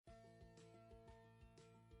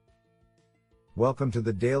Welcome to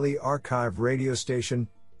the Daily Archive radio station,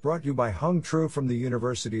 brought to you by Hung Tru from the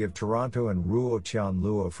University of Toronto and Ruo Tian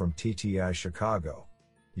Luo from TTI Chicago.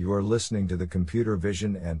 You are listening to the Computer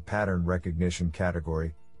Vision and Pattern Recognition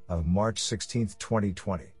category of March 16,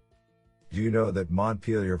 2020. Do you know that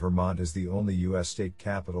Montpelier, Vermont is the only U.S. state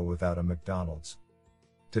capital without a McDonald's?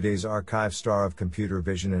 Today's archive star of computer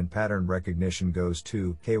vision and pattern recognition goes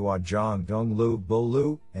to Heihua Zhang, Dong-Lu Bo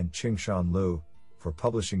Lu, and Qingshan Lu for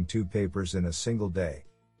publishing 2 papers in a single day.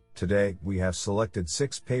 Today, we have selected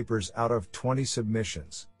 6 papers out of 20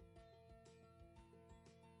 submissions.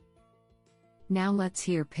 Now let's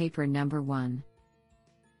hear paper number 1.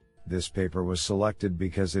 This paper was selected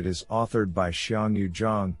because it is authored by Xiangyu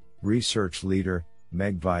Zhang, Research Leader,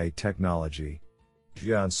 Megvii Technology,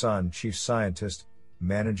 Jian Sun, Chief Scientist,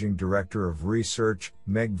 Managing Director of Research,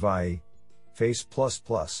 Megvii, Face++,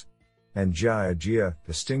 and Jia Jia,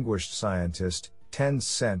 Distinguished Scientist,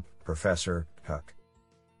 Tencent, Professor, Huck.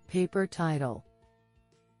 Paper title: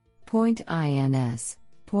 Point-INS,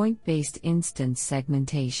 Point-Based Instance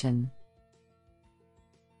Segmentation.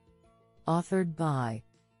 Authored by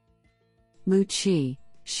Lu Qi,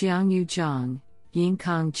 Xiangyu Zhang,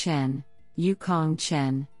 Yingkang Chen, Yukong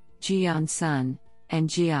Chen, Jian Sun, and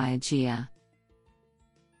Jia Jia.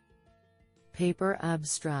 Paper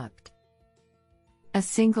abstract: A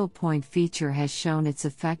single point feature has shown its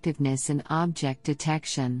effectiveness in object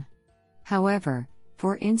detection. However,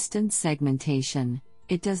 for instance segmentation,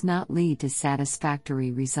 it does not lead to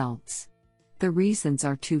satisfactory results. The reasons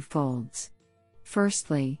are twofold.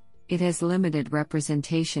 Firstly, it has limited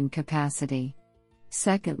representation capacity.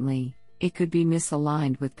 Secondly, it could be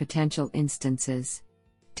misaligned with potential instances.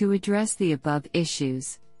 To address the above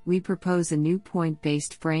issues, we propose a new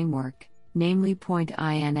point-based framework, namely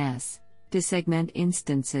Point-INS, to segment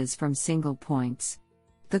instances from single points.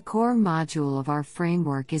 The core module of our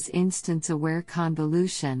framework is instance-aware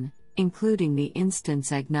convolution, including the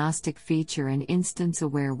instance-agnostic feature and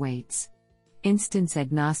instance-aware weights.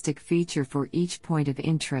 Instance-agnostic feature for each point of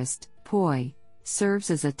interest, POI, serves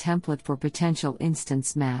as a template for potential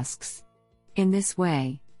instance masks. In this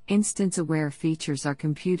way, instance-aware features are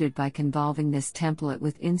computed by convolving this template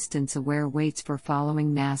with instance-aware weights for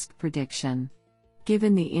following mask prediction.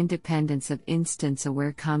 Given the independence of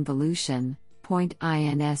instance-aware convolution,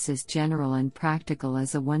 Point-INS is general and practical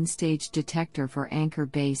as a one-stage detector for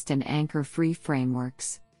anchor-based and anchor-free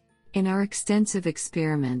frameworks. In our extensive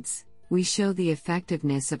experiments, we show the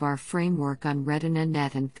effectiveness of our framework on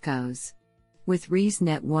RetinaNet and FCOS. With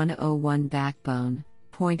ResNet 101 backbone,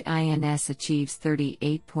 Point-INS achieves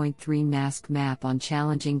 38.3 mask map on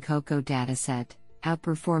challenging COCO dataset,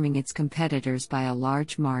 outperforming its competitors by a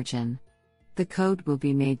large margin. The code will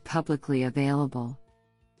be made publicly available.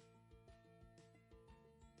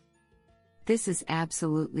 This is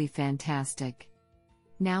absolutely fantastic.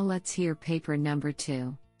 Now let's hear paper number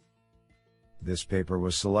 2. This paper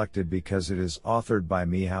was selected because it is authored by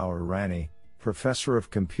Mihao Irani, Professor of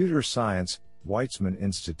Computer Science, Weizmann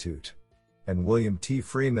Institute, and William T.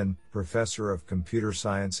 Freeman, Professor of Computer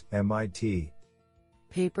Science, MIT.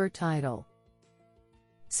 Paper title: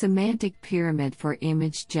 Semantic Pyramid for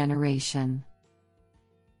Image Generation.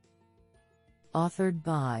 Authored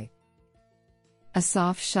by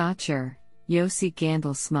Asaf Schacher, Yossi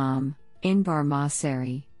Gandelsmam, Inbar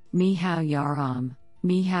Mosseri, Mihao Yaram,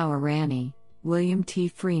 Mihao Irani, William T.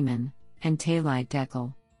 Freeman, and Talai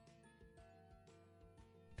Deckel.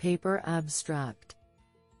 Paper abstract: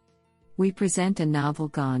 We present a novel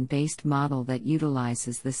GAN-based model that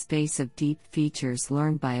utilizes the space of deep features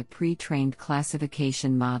learned by a pre-trained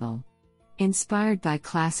classification model. Inspired by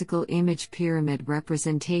classical image pyramid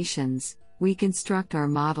representations, we construct our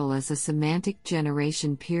model as a semantic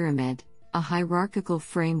generation pyramid, a hierarchical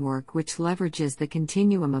framework which leverages the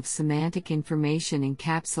continuum of semantic information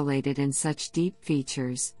encapsulated in such deep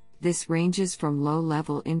features. This ranges from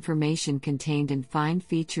low-level information contained in fine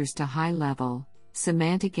features to high-level,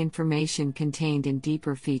 semantic information contained in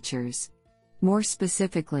deeper features. More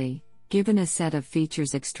specifically, given a set of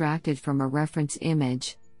features extracted from a reference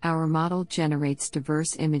image, our model generates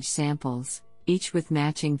diverse image samples, each with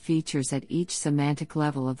matching features at each semantic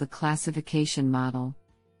level of the classification model.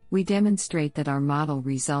 We demonstrate that our model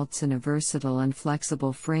results in a versatile and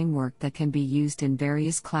flexible framework that can be used in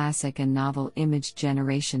various classic and novel image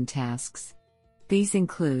generation tasks. These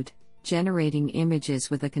include generating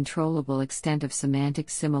images with a controllable extent of semantic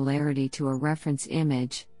similarity to a reference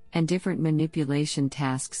image, and different manipulation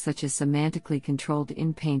tasks such as semantically controlled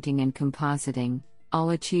inpainting and compositing,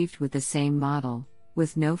 all achieved with the same model,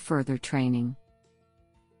 with no further training.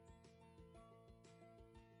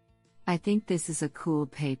 I think this is a cool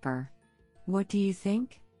paper. What do you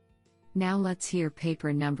think? Now let's hear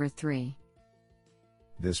paper number 3.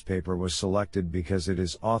 This paper was selected because it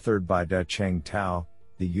is authored by Da-Cheng Tao,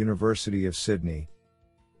 the University of Sydney.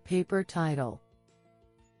 Paper title: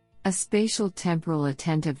 A spatial temporal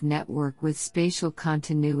attentive network with spatial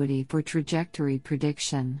continuity for trajectory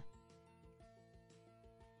prediction.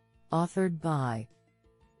 Authored by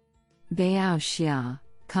Beiyao Xia,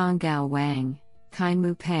 Conggao Wang,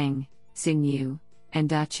 Kainmu Peng, Xingyu, and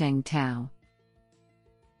Da-Cheng Tao.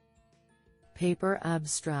 Paper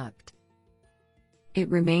abstract: It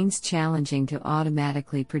remains challenging to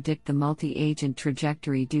automatically predict the multi-agent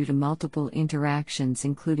trajectory due to multiple interactions,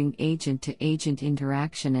 including agent-to-agent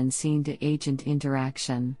interaction and scene-to-agent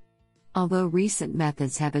interaction. Although recent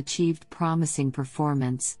methods have achieved promising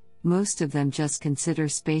performance, most of them just consider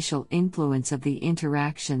spatial influence of the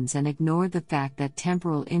interactions and ignore the fact that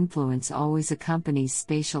temporal influence always accompanies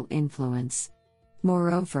spatial influence.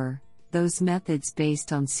 Moreover, those methods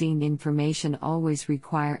based on scene information always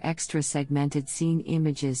require extra segmented scene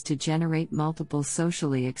images to generate multiple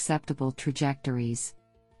socially acceptable trajectories.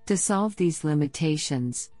 To solve these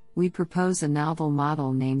limitations, we propose a novel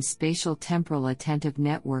model named Spatial Temporal Attentive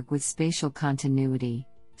Network with Spatial Continuity,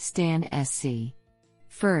 STAN-SC.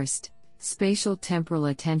 First, spatial temporal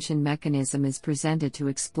attention mechanism is presented to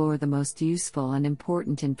explore the most useful and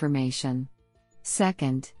important information.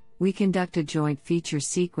 Second, we conduct a joint feature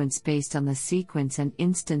sequence based on the sequence and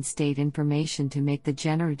instant state information to make the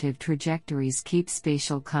generative trajectories keep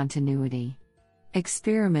spatial continuity.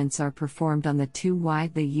 Experiments are performed on the 2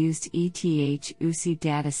 widely used ETH-UC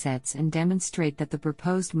datasets and demonstrate that the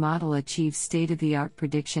proposed model achieves state-of-the-art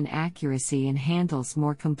prediction accuracy and handles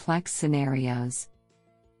more complex scenarios.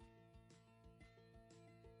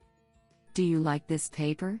 Do you like this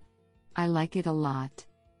paper? I like it a lot.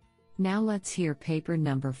 Now let's hear paper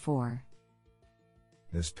number 4.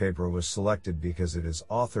 This paper was selected because it is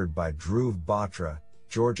authored by Dhruv Batra,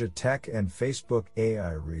 Georgia Tech and Facebook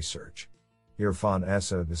AI Research. Irfan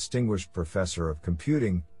Essa, Distinguished Professor of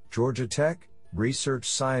Computing, Georgia Tech, Research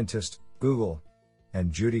Scientist, Google.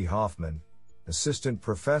 And Judy Hoffman, Assistant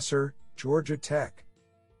Professor, Georgia Tech.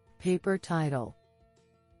 Paper title: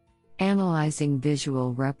 Analyzing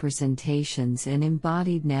Visual Representations in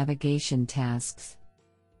Embodied Navigation Tasks.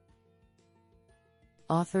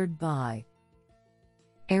 Authored by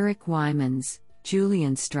Eric Wymans,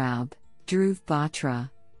 Julian Straub, Dhruv Batra,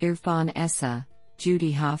 Irfan Essa,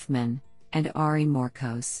 Judy Hoffman, and Ari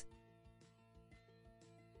Morkos.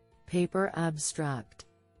 Paper abstract: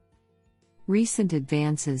 Recent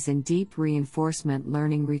advances in deep reinforcement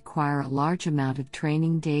learning require a large amount of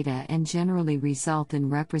training data and generally result in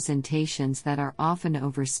representations that are often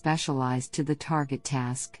over-specialized to the target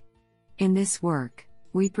task. In this work,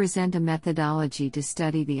 we present a methodology to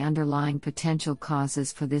study the underlying potential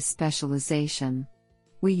causes for this specialization.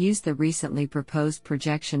 We use the recently proposed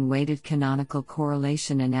projection-weighted canonical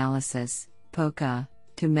correlation analysis, POCA,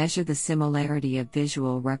 to measure the similarity of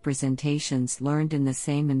visual representations learned in the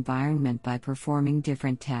same environment by performing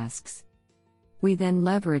different tasks. We then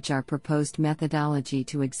leverage our proposed methodology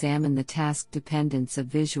to examine the task dependence of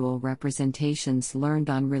visual representations learned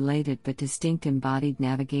on related but distinct embodied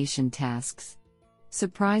navigation tasks.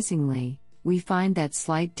 Surprisingly, we find that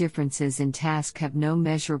slight differences in task have no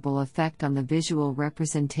measurable effect on the visual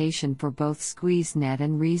representation for both SqueezeNet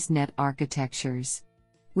and ResNet architectures.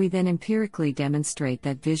 We then empirically demonstrate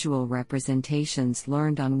that visual representations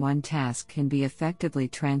learned on one task can be effectively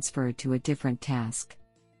transferred to a different task.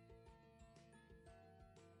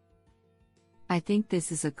 I think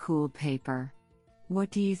this is a cool paper. What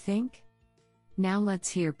do you think? Now let's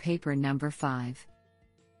hear paper number 5.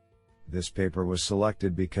 This paper was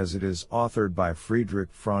selected because it is authored by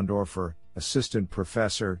Friedrich Frondorfer, Assistant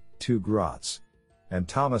Professor, TU Graz, and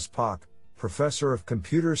Thomas Pock, Professor of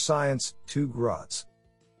Computer Science, TU Graz.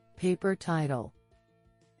 Paper title: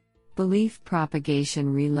 Belief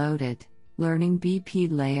Propagation Reloaded, Learning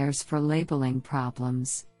BP Layers for Labeling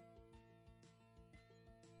Problems.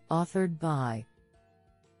 Authored by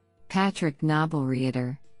Patrick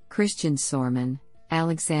Nobelreiter, Christian Sorman,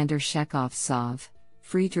 Alexander Shekovtsov,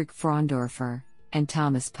 Friedrich Frondorfer, and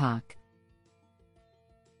Thomas Pock.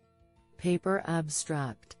 Paper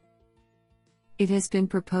abstract: It has been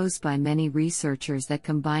proposed by many researchers that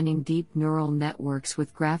combining deep neural networks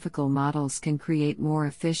with graphical models can create more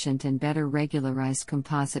efficient and better regularized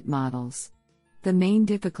composite models. The main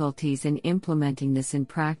difficulties in implementing this in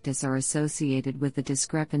practice are associated with the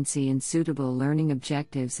discrepancy in suitable learning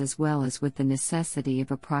objectives as well as with the necessity of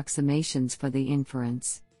approximations for the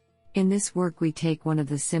inference. In this work we take one of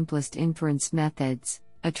the simplest inference methods,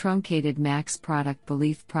 a truncated max product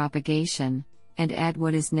belief propagation, and add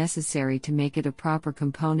what is necessary to make it a proper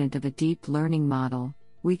component of a deep learning model.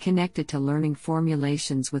 We connect it to learning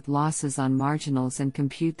formulations with losses on marginals and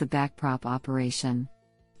compute the backprop operation.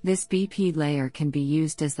 This BP layer can be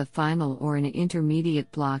used as the final or an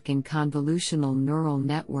intermediate block in convolutional neural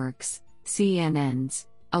networks, CNNs,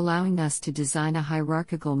 allowing us to design a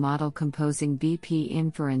hierarchical model composing BP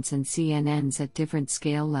inference and CNNs at different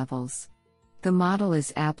scale levels. The model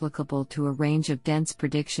is applicable to a range of dense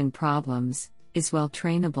prediction problems, is well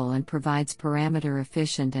trainable, and provides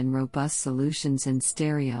parameter-efficient and robust solutions in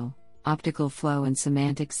stereo, optical flow, and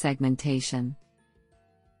semantic segmentation.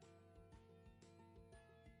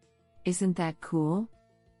 Isn't that cool?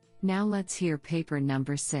 Now let's hear paper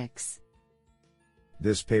number 6.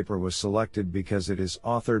 This paper was selected because it is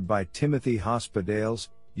authored by Timothy Hospedales,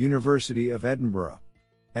 University of Edinburgh,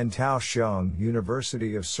 and Tao Xiong,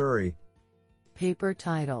 University of Surrey. Paper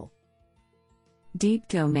title: Deep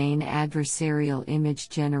Domain Adversarial Image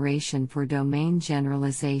Generation for Domain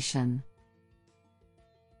Generalization.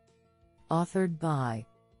 Authored by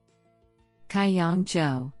Kaiyang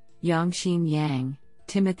Zhou, Yongxin Yang,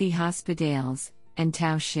 Timothy Hospedales, and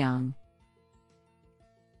Tao Xiong.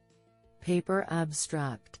 Paper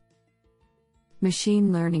abstract: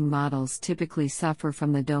 Machine learning models typically suffer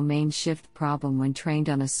from the domain shift problem when trained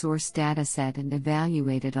on a source dataset and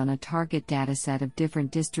evaluated on a target dataset of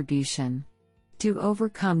different distribution. To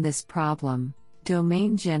overcome this problem,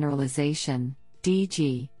 domain generalization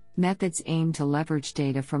 (DG) methods aim to leverage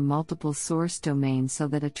data from multiple source domains so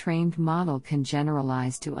that a trained model can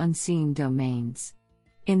generalize to unseen domains.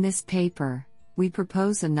 In this paper, we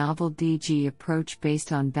propose a novel DG approach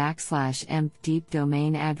based on \EMP Deep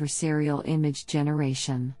Domain Adversarial Image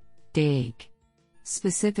Generation (DAG).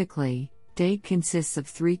 Specifically, DAG consists of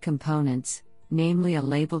 3 components, namely a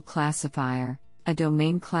label classifier, a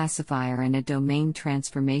domain classifier, and a domain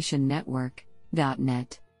transformation network,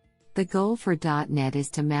 .NET. The goal for .NET is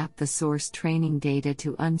to map the source training data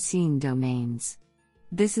to unseen domains.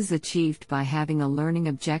 This is achieved by having a learning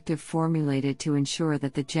objective formulated to ensure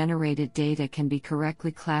that the generated data can be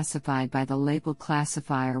correctly classified by the label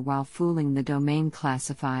classifier while fooling the domain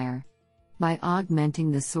classifier. By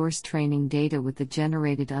augmenting the source training data with the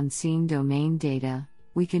generated unseen domain data,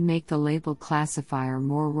 we can make the label classifier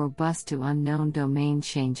more robust to unknown domain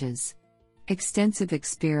changes. Extensive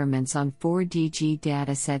experiments on 4 DG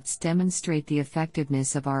datasets demonstrate the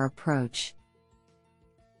effectiveness of our approach.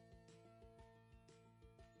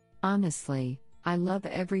 Honestly, I love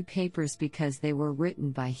every papers because they were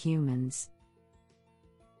written by humans.